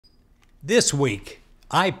This week,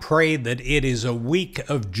 I pray that it is a week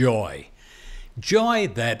of joy. Joy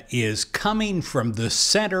that is coming from the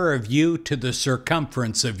center of you to the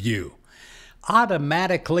circumference of you,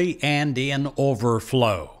 automatically and in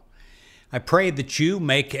overflow. I pray that you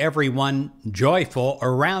make everyone joyful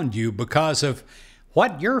around you because of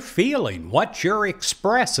what you're feeling, what you're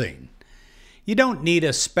expressing. You don't need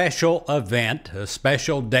a special event, a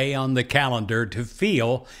special day on the calendar to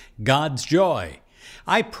feel God's joy.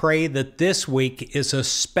 I pray that this week is a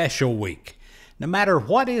special week. No matter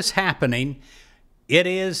what is happening, it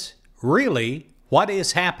is really what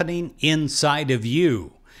is happening inside of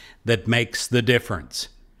you that makes the difference.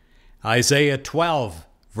 Isaiah 12,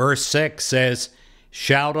 verse 6 says,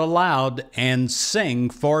 "Shout aloud and sing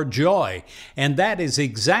for joy." And that is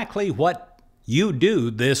exactly what you do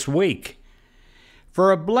this week.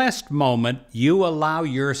 For a blessed moment, you allow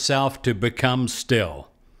yourself to become still.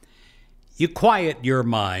 You quiet your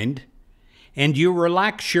mind and you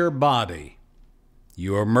relax your body.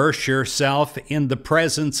 You immerse yourself in the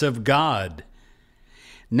presence of God.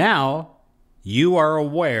 Now you are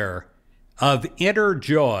aware of inner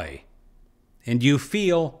joy and you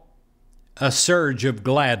feel a surge of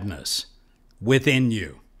gladness within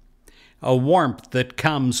you, a warmth that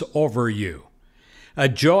comes over you, a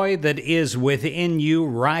joy that is within you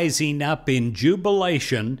rising up in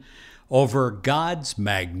jubilation over God's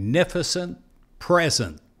magnificent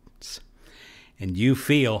presence. And you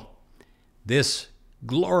feel this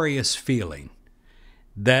glorious feeling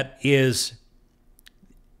that is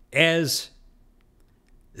as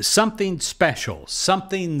something special,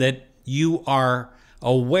 something that you are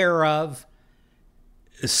aware of,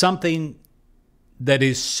 something that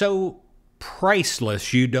is so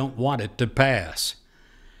priceless you don't want it to pass.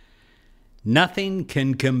 Nothing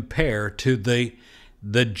can compare to the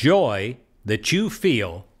joy that you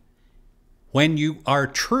feel when you are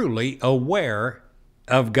truly aware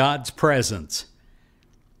of God's presence.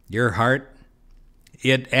 Your heart,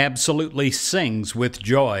 it absolutely sings with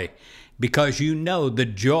joy because you know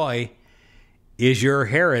that joy is your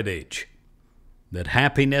heritage, that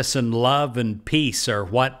happiness and love and peace are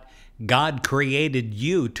what God created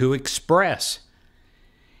you to express.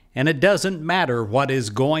 And it doesn't matter what is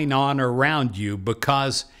going on around you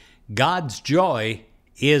because God's joy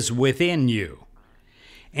is within you.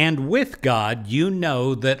 And with God, you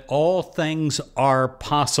know that all things are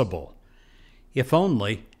possible, if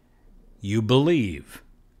only you believe.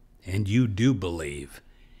 And you do believe.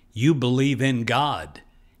 You believe in God,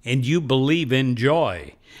 and you believe in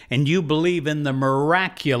joy, and you believe in the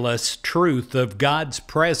miraculous truth of God's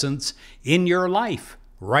presence in your life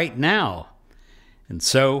right now. And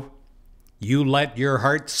so you let your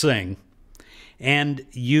heart sing, and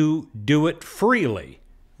you do it freely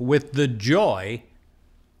with the joy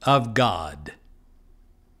of God.